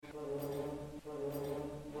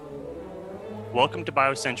Welcome to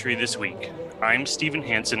BioCentury This Week. I'm Stephen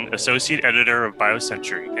Hansen, Associate Editor of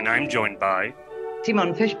BioCentury, and I'm joined by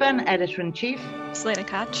Simone Fishburne, Editor-in-Chief. Selena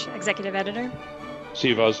Koch, Executive Editor.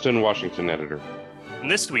 Steve Uston, Washington Editor. In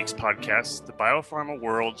this week's podcast, the biopharma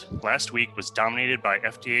world last week was dominated by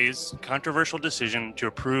FDA's controversial decision to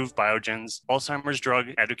approve Biogen's Alzheimer's drug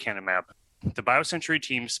aducanumab. The BioCentury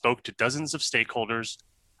team spoke to dozens of stakeholders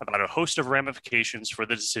about a host of ramifications for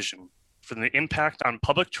the decision, from the impact on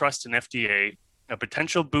public trust in FDA, a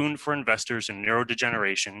potential boon for investors in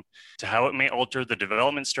neurodegeneration, to how it may alter the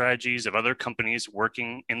development strategies of other companies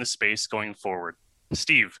working in the space going forward.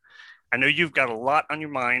 Steve, I know you've got a lot on your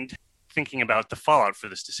mind thinking about the fallout for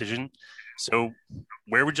this decision. So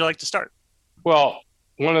where would you like to start? Well,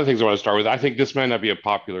 one of the things I want to start with, I think this might not be a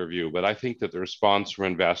popular view, but I think that the response from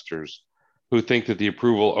investors who think that the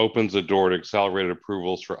approval opens the door to accelerated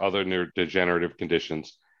approvals for other neurodegenerative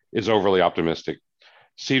conditions is overly optimistic.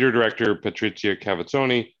 CDER Director Patrizia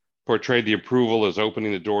Cavazzoni portrayed the approval as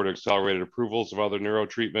opening the door to accelerated approvals of other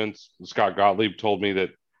neurotreatments. Scott Gottlieb told me that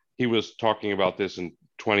he was talking about this in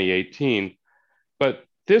 2018, but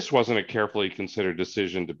this wasn't a carefully considered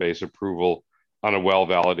decision to base approval on a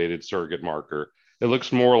well-validated surrogate marker. It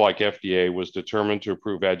looks more like FDA was determined to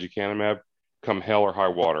approve aducanumab come hell or high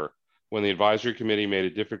water. When the advisory committee made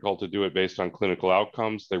it difficult to do it based on clinical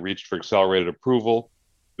outcomes, they reached for accelerated approval.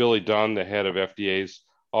 Billy Dunn, the head of FDA's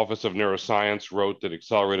Office of Neuroscience, wrote that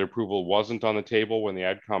accelerated approval wasn't on the table when the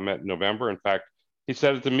AdCom met in November. In fact, he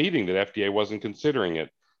said at the meeting that FDA wasn't considering it.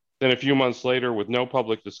 Then a few months later, with no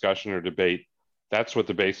public discussion or debate, that's what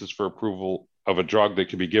the basis for approval of a drug that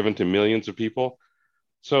could be given to millions of people.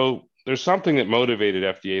 So there's something that motivated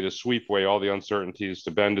FDA to sweep away all the uncertainties,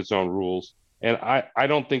 to bend its own rules. And I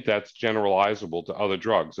don't think that's generalizable to other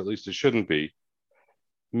drugs, at least it shouldn't be.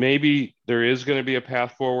 Maybe there is going to be a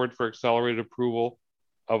path forward for accelerated approval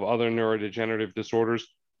of other neurodegenerative disorders,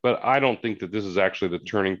 but I don't think that this is actually the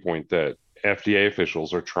turning point that FDA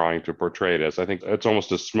officials are trying to portray it as. I think it's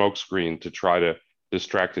almost a smokescreen to try to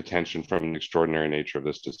distract attention from the extraordinary nature of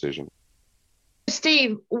this decision.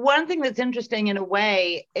 Steve, one thing that's interesting in a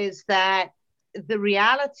way is that the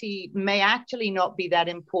reality may actually not be that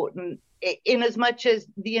important in as much as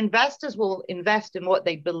the investors will invest in what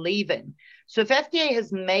they believe in. So if FDA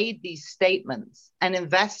has made these statements and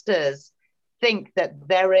investors think that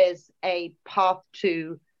there is a path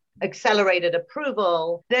to accelerated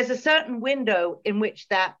approval, there's a certain window in which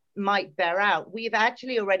that might bear out. We've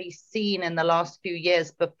actually already seen in the last few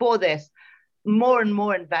years before this, more and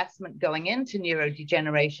more investment going into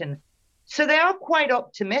neurodegeneration. So they are quite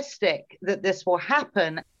optimistic that this will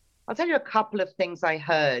happen. I'll tell you a couple of things I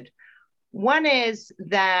heard. One is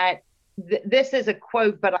that this is a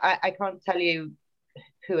quote, but I can't tell you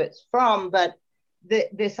who it's from, but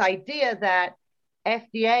this idea that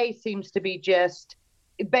FDA seems to be just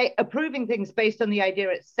approving things based on the idea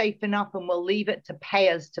it's safe enough and we'll leave it to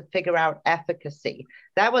payers to figure out efficacy.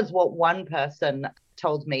 That was what one person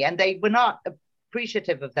told me, and they were not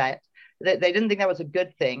appreciative of that. They didn't think that was a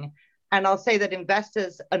good thing. And I'll say that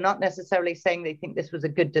investors are not necessarily saying they think this was a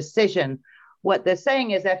good decision. What they're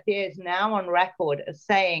saying is FDA is now on record as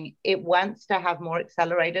saying it wants to have more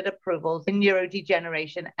accelerated approvals in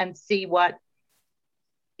neurodegeneration and see what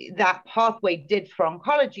that pathway did for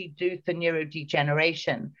oncology do for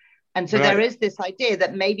neurodegeneration. And so there is this idea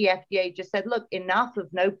that maybe FDA just said, look, enough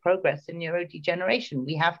of no progress in neurodegeneration.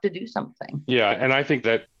 We have to do something. Yeah, and I think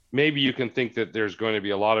that maybe you can think that there's going to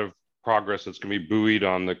be a lot of progress that's going to be buoyed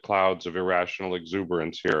on the clouds of irrational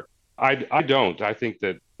exuberance here. I don't. I think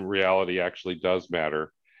that reality actually does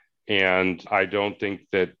matter. And I don't think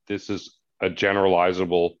that this is a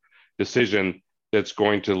generalizable decision that's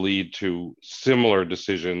going to lead to similar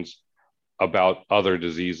decisions about other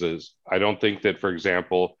diseases. I don't think that, for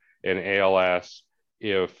example, in ALS,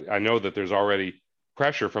 if I know that there's already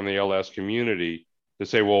pressure from the ALS community to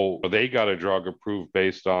say, well, they got a drug approved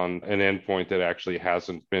based on an endpoint that actually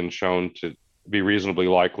hasn't been shown to be reasonably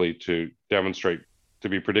likely to demonstrate to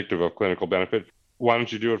be predictive of clinical benefit. Why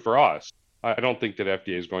don't you do it for us? I don't think that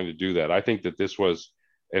FDA is going to do that. I think that this was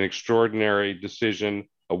an extraordinary decision,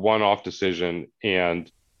 a one-off decision,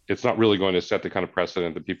 and it's not really going to set the kind of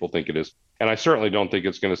precedent that people think it is. And I certainly don't think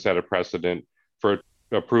it's going to set a precedent for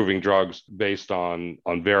approving drugs based on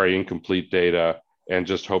very incomplete data and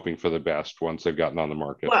just hoping for the best once they've gotten on the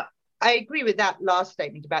market. Well, I agree with that last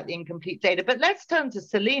statement about the incomplete data, but let's turn to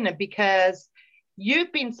Selena, because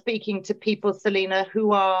you've been speaking to people, Selena,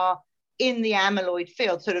 who are in the amyloid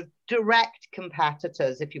field, sort of direct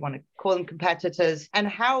competitors, if you want to call them competitors, and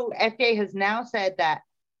how FDA has now said that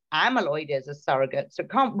amyloid is a surrogate. So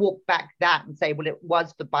it can't walk back that and say, well, it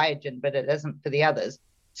was for Biogen, but it isn't for the others.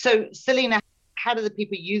 So Selena, how do the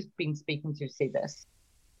people you've been speaking to see this?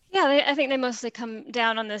 Yeah, I think they mostly come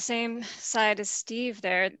down on the same side as Steve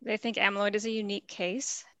there. They think amyloid is a unique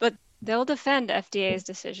case, but they'll defend FDA's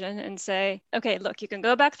decision and say, okay, look, you can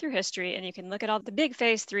go back through history and you can look at all the big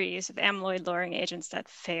phase 3s of amyloid-lowering agents that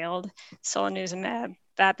failed, solanezumab,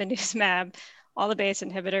 bapineuzumab, all the BACE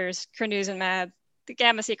inhibitors, crenezumab, the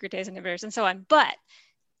gamma secretase inhibitors, and so on. But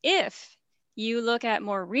if you look at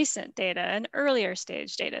more recent data and earlier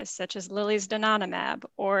stage data, such as Lilly's donanemab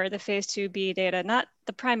or the phase 2b data, not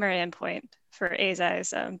the primary endpoint for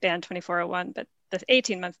Eisai's BAN 2401, but the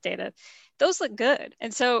 18-month data, those look good.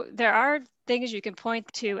 And so there are things you can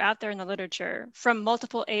point to out there in the literature from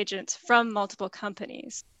multiple agents, from multiple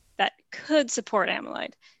companies that could support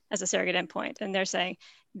amyloid as a surrogate endpoint. And they're saying,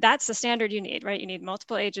 that's the standard you need, right? You need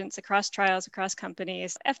multiple agents across trials, across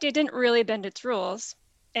companies. FDA didn't really bend its rules,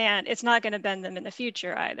 and it's not going to bend them in the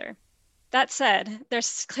future either. That said,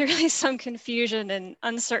 there's clearly some confusion and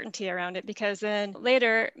uncertainty around it, because then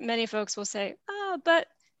later many folks will say, oh, but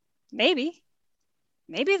maybe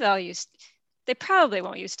they probably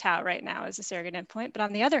won't use tau right now as a surrogate endpoint. But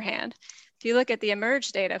on the other hand, if you look at the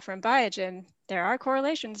EMERGE data from Biogen, there are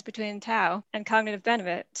correlations between tau and cognitive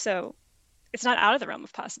benefit. So it's not out of the realm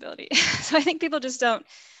of possibility. So I think people just don't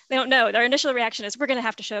know. Their initial reaction is, we're going to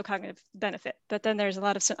have to show cognitive benefit. But then there's a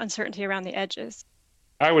lot of uncertainty around the edges.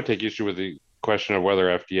 I would take issue with the question of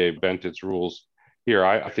whether FDA bent its rules here.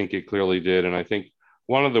 I think it clearly did. And I think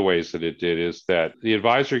one of the ways that it did is that the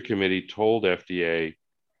advisory committee told FDA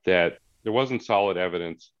that there wasn't solid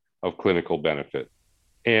evidence of clinical benefit.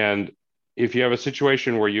 And if you have a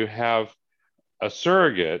situation where you have a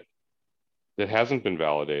surrogate that hasn't been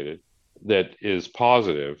validated, that is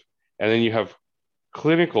positive, and then you have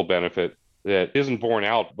clinical benefit that isn't borne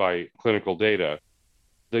out by clinical data,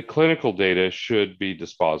 the clinical data should be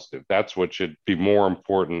dispositive. That's what should be more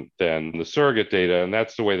important than the surrogate data. And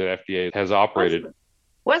that's the way that FDA has operated.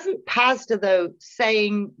 Wasn't Pazda, though,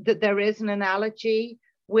 saying that there is an analogy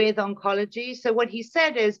with oncology? So what he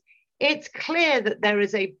said is, it's clear that there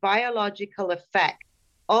is a biological effect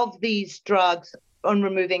of these drugs on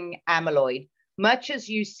removing amyloid, much as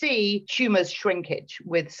you see tumors shrinkage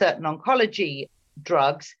with certain oncology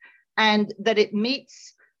drugs, and that it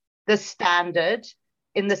meets the standard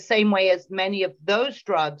in the same way as many of those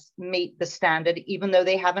drugs meet the standard, even though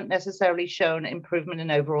they haven't necessarily shown improvement in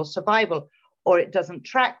overall survival, or it doesn't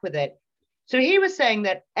track with it. So he was saying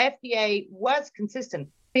that FDA was consistent.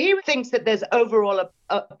 He thinks that there's overall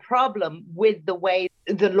a problem with the way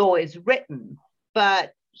the law is written,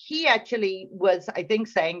 but he actually was, I think,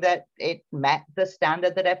 saying that it met the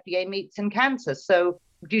standard that FDA meets in cancer. So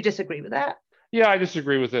do you disagree with that? Yeah, I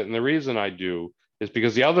disagree with it. And the reason I do is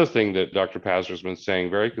because the other thing that Dr. Pazda has been saying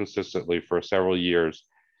very consistently for several years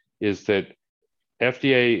is that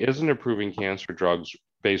FDA isn't approving cancer drugs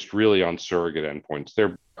based really on surrogate endpoints.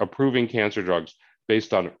 They're approving cancer drugs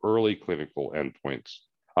based on early clinical endpoints,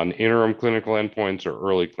 on interim clinical endpoints or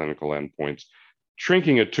early clinical endpoints.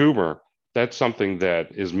 Shrinking a tumor, that's something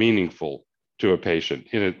that is meaningful to a patient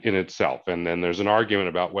in itself. And then there's an argument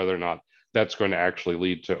about whether or not that's going to actually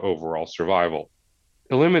lead to overall survival.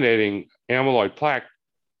 Eliminating amyloid plaque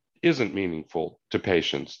isn't meaningful to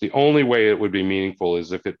patients. The only way it would be meaningful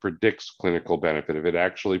is if it predicts clinical benefit, if it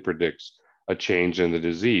actually predicts a change in the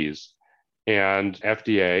disease. And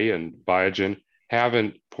FDA and Biogen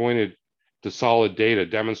haven't pointed to solid data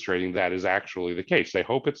demonstrating that is actually the case. They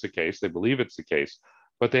hope it's the case, they believe it's the case,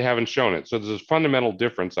 but they haven't shown it. So there's a fundamental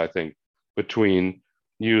difference, I think, between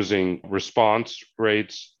using response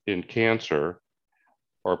rates in cancer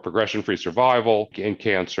or progression-free survival in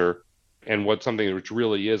cancer and what something which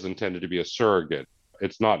really is intended to be a surrogate.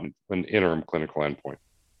 It's not an interim clinical endpoint.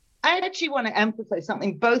 I actually want to emphasize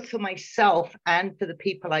something both for myself and for the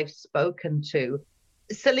people I've spoken to.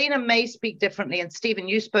 Selena may speak differently, and Stephen,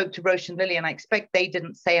 you spoke to Roche and Lilly, and I expect they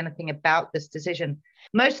didn't say anything about this decision.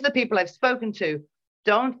 Most of the people I've spoken to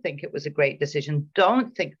don't think it was a great decision,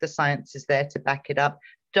 don't think the science is there to back it up,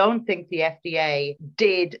 don't think the FDA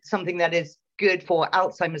did something that is good for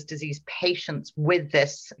Alzheimer's disease patients with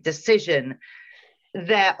this decision.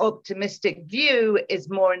 Their optimistic view is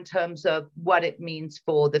more in terms of what it means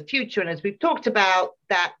for the future. And as we've talked about,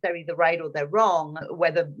 that they're either right or they're wrong,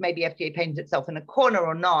 whether maybe FDA paints itself in a corner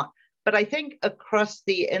or not. But I think across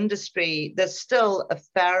the industry, there's still a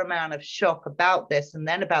fair amount of shock about this and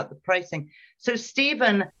then about the pricing. So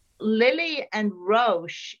Stephen, Lilly and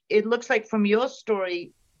Roche, it looks like from your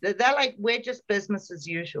story, they're like, we're just business as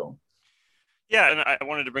usual. Yeah, and I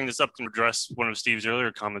wanted to bring this up to address one of Steve's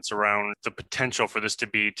earlier comments around the potential for this to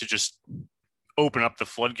just open up the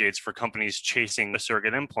floodgates for companies chasing the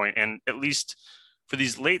surrogate endpoint. And at least For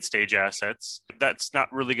these late stage assets, that's not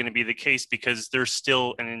really going to be the case because there's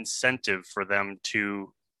still an incentive for them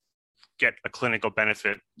to get a clinical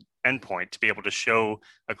benefit endpoint, to be able to show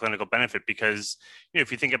a clinical benefit. Because if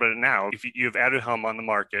you think about it now, if you have Aduhelm on the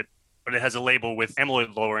market, but it has a label with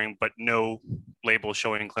amyloid lowering, but no label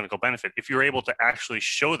showing clinical benefit. If you're able to actually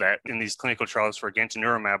show that in these clinical trials for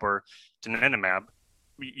gantenerumab or donanemab,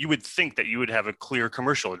 you would think that you would have a clear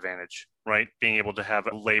commercial advantage, right? Being able to have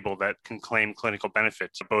a label that can claim clinical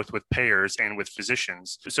benefits, both with payers and with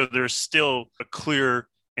physicians. So there's still a clear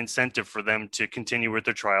incentive for them to continue with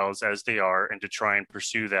their trials as they are and to try and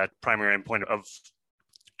pursue that primary endpoint of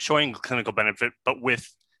showing clinical benefit, but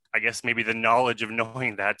with, I guess, maybe the knowledge of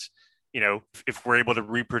knowing that, if we're able to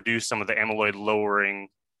reproduce some of the amyloid lowering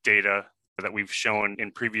data that we've shown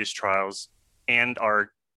in previous trials and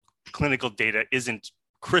our clinical data isn't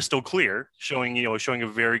crystal clear, showing a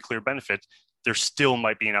very clear benefit, there still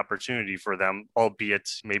might be an opportunity for them, albeit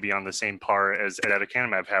maybe on the same par as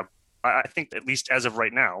aducanumab have. I think at least as of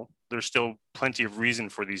right now, there's still plenty of reason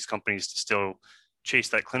for these companies to still chase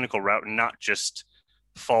that clinical route and not just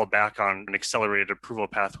fall back on an accelerated approval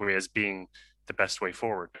pathway as being the best way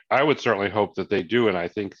forward. I would certainly hope that they do. And I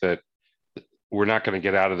think that we're not going to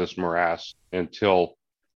get out of this morass until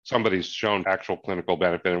somebody's shown actual clinical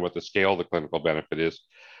benefit and what the scale of the clinical benefit is.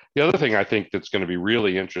 The other thing I think that's going to be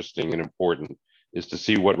really interesting and important is to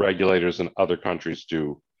see what regulators in other countries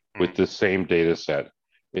do with the same data set.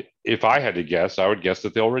 If I had to guess, I would guess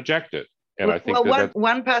that they'll reject it. And I think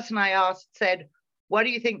one person I asked said, what do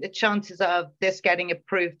you think the chances of this getting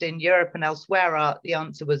approved in Europe and elsewhere are? The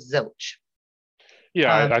answer was zilch.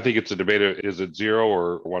 Yeah, I think it's a debate. Is it 0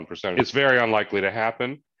 or 1%? It's very unlikely to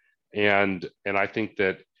happen. And I think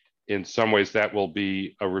that in some ways that will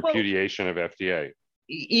be a repudiation of FDA.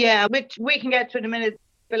 Yeah, which we can get to in a minute.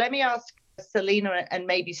 But let me ask Selena and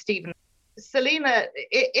maybe Stephen. Selena,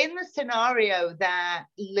 in the scenario that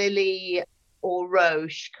Lilly or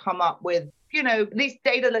Roche come up with, these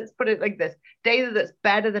data, let's put it like this, data that's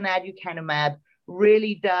better than aducanumab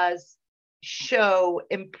really does show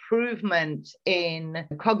improvement in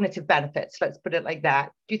cognitive benefits, let's put it like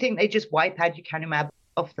that. Do you think they just wipe aducanumab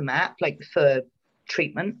off the map, like for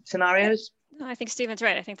treatment scenarios? No, I think Stephen's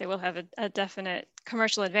right. I think they will have a definite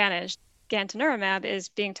commercial advantage. Gantenerumab is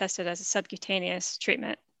being tested as a subcutaneous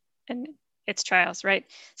treatment in its trials, right?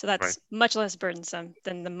 So that's much less burdensome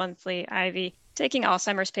than the monthly IV. Taking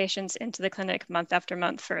Alzheimer's patients into the clinic month after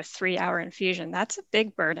month for a 3-hour infusion, that's a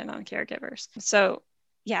big burden on caregivers. So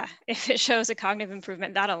yeah, if it shows a cognitive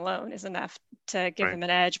improvement, that alone is enough to give them an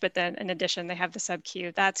edge. But then in addition, they have the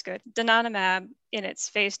sub-Q. That's good. Donanemab in its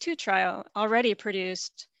phase 2 trial already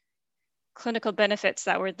produced clinical benefits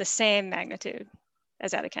that were the same magnitude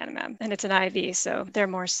as aducanumab. And it's an IV, so they're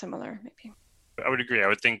more similar maybe. I would agree. I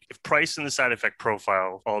would think if price and the side effect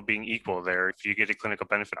profile all being equal there, if you get a clinical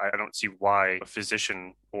benefit, I don't see why a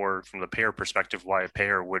physician or from the payer perspective, why a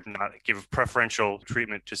payer would not give preferential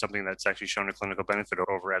treatment to something that's actually shown a clinical benefit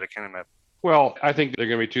over aducanumab. Well, I think there are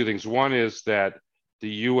going to be two things. One is that the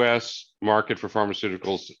U.S. market for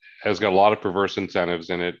pharmaceuticals has got a lot of perverse incentives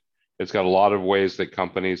in it. It's got a lot of ways that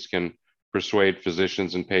companies can persuade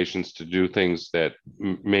physicians and patients to do things that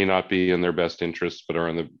may not be in their best interests, but are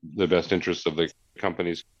in the best interests of the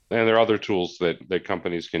companies. And there are other tools that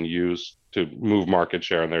companies can use to move market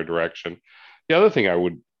share in their direction. The other thing I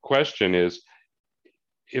would question is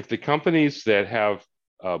if the companies that have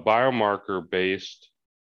biomarker-based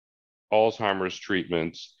Alzheimer's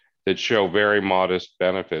treatments that show very modest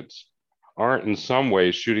benefits aren't in some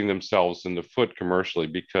ways shooting themselves in the foot commercially,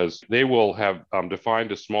 because they will have defined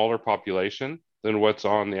a smaller population than what's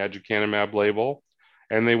on the aducanumab label,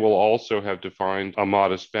 and they will also have defined a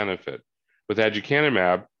modest benefit. With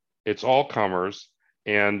aducanumab, it's all comers,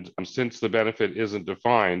 and since the benefit isn't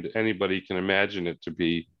defined, anybody can imagine it to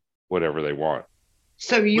be whatever they want.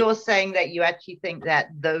 So you're saying that you actually think that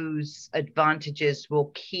those advantages will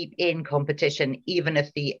keep in competition, even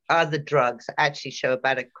if the other drugs actually show a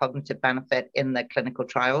better cognitive benefit in the clinical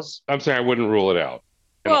trials? I'm saying I wouldn't rule it out.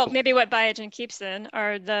 Well, maybe what Biogen keeps then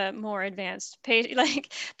are the more advanced patients,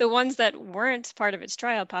 like the ones that weren't part of its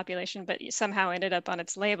trial population, but somehow ended up on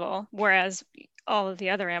its label. Whereas all of the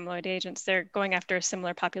other amyloid agents, they're going after a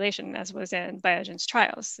similar population as was in Biogen's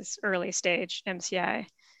trials, this early stage MCI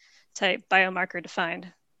type biomarker defined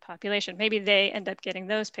population. Maybe they end up getting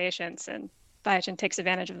those patients and Biogen takes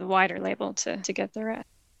advantage of the wider label to get the rest.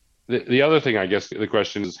 The other thing, I guess, the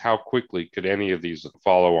question is how quickly could any of these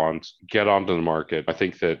follow-ons get onto the market? I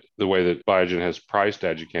think that the way that Biogen has priced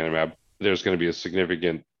aducanumab, there's going to be a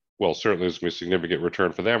significant, well, certainly there's going to be a significant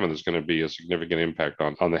return for them, and there's going to be a significant impact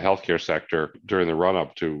on the healthcare sector during the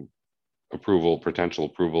run-up to potential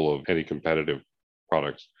approval of any competitive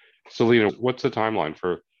products. Selena, what's the timeline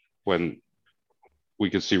for when we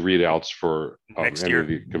could see readouts for next any year? Of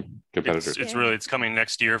the competitors? It's coming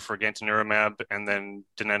next year for gantenerumab, and then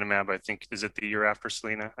donanemab, I think, is it the year after,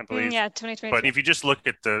 Selena, I believe? Yeah, 2020. But if you just look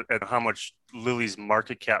at how much Lilly's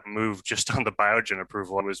market cap moved just on the Biogen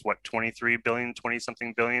approval, it was what, 23 billion, 20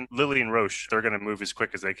 something billion? Lilly and Roche, they're going to move as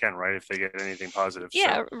quick as they can, right? If they get anything positive.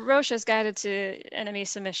 Yeah, so Roche is guided to NME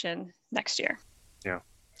submission next year. Yeah.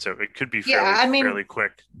 So it could be fairly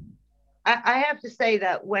quick. I have to say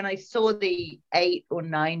that when I saw the 8 or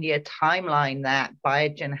 9 year timeline that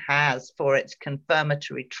Biogen has for its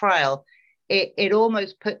confirmatory trial, it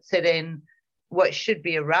almost puts it in what should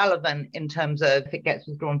be irrelevant in terms of if it gets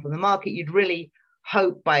withdrawn from the market. You'd really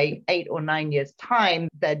hope by 8 or 9 years' time,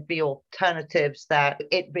 there'd be alternatives that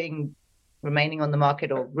it remaining on the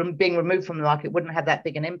market or being removed from the market wouldn't have that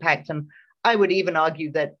big an impact. And I would even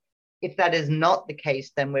argue that if that is not the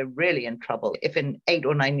case, then we're really in trouble. If in 8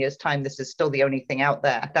 or 9 years' time, this is still the only thing out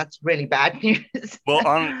there, that's really bad news. Well,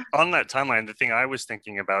 on that timeline, the thing I was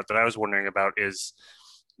thinking about, that I was wondering about is,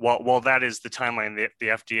 while that is the timeline that the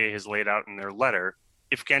FDA has laid out in their letter,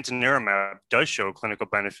 if gantenerumab does show clinical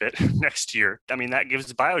benefit next year, I mean, that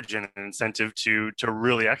gives Biogen an incentive to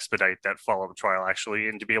really expedite that follow-up trial, actually,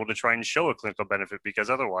 and to be able to try and show a clinical benefit, because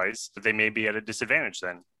otherwise they may be at a disadvantage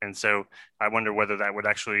then. And so I wonder whether that would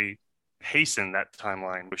actually hasten that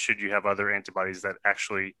timeline, should you have other antibodies that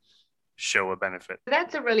actually show a benefit.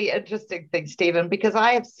 That's a really interesting thing, Stephen, because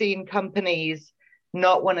I have seen companies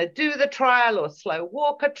not want to do the trial or slow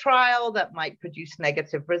walk a trial that might produce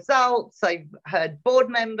negative results. I've heard board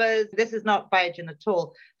members, this is not Biogen at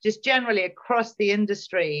all, just generally across the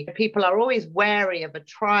industry, people are always wary of a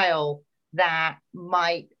trial that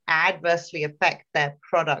might adversely affect their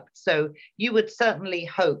product. So you would certainly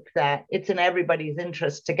hope that it's in everybody's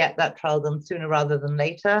interest to get that trial done sooner rather than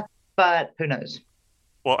later, but who knows?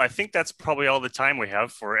 Well, I think that's probably all the time we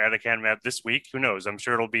have for aducanumab this week. Who knows? I'm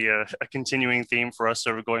sure it'll be a continuing theme for us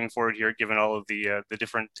going forward here, given all of the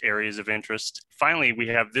different areas of interest. Finally, we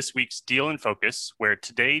have this week's Deal in Focus, where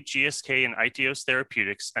today GSK and iTeos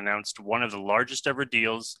Therapeutics announced one of the largest ever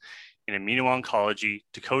deals in immuno-oncology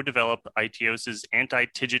to co-develop iTeos'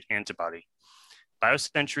 anti-TIGIT antibody.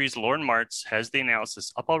 BioCentury's Lauren Martz has the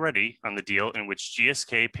analysis up already on the deal, in which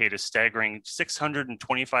GSK paid a staggering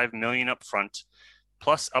 $625 million upfront,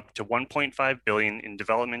 plus up to $1.5 billion in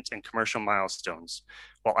development and commercial milestones,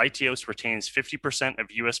 while iTeos retains 50% of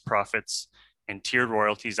U.S. profits and tiered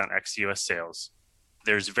royalties on ex-U.S. sales.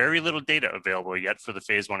 There's very little data available yet for the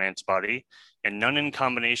phase 1 antibody, and none in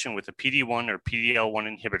combination with a PD-1 or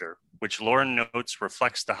PD-L1 inhibitor, which Lauren notes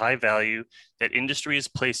reflects the high value that industry is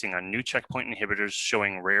placing on new checkpoint inhibitors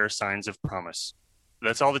showing rare signs of promise.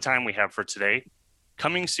 That's all the time we have for today.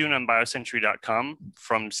 Coming soon on biocentury.com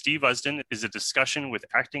from Steve Usden is a discussion with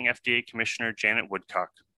Acting FDA Commissioner Janet Woodcock.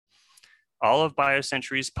 All of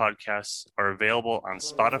BioCentury's podcasts are available on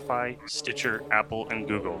Spotify, Stitcher, Apple, and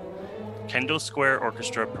Google. Kendall Square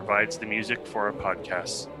Orchestra provides the music for our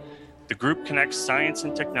podcasts. The group connects science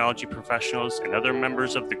and technology professionals and other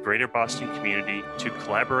members of the greater Boston community to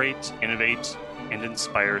collaborate, innovate, and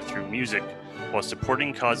inspire through music while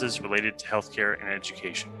supporting causes related to healthcare and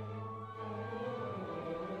education.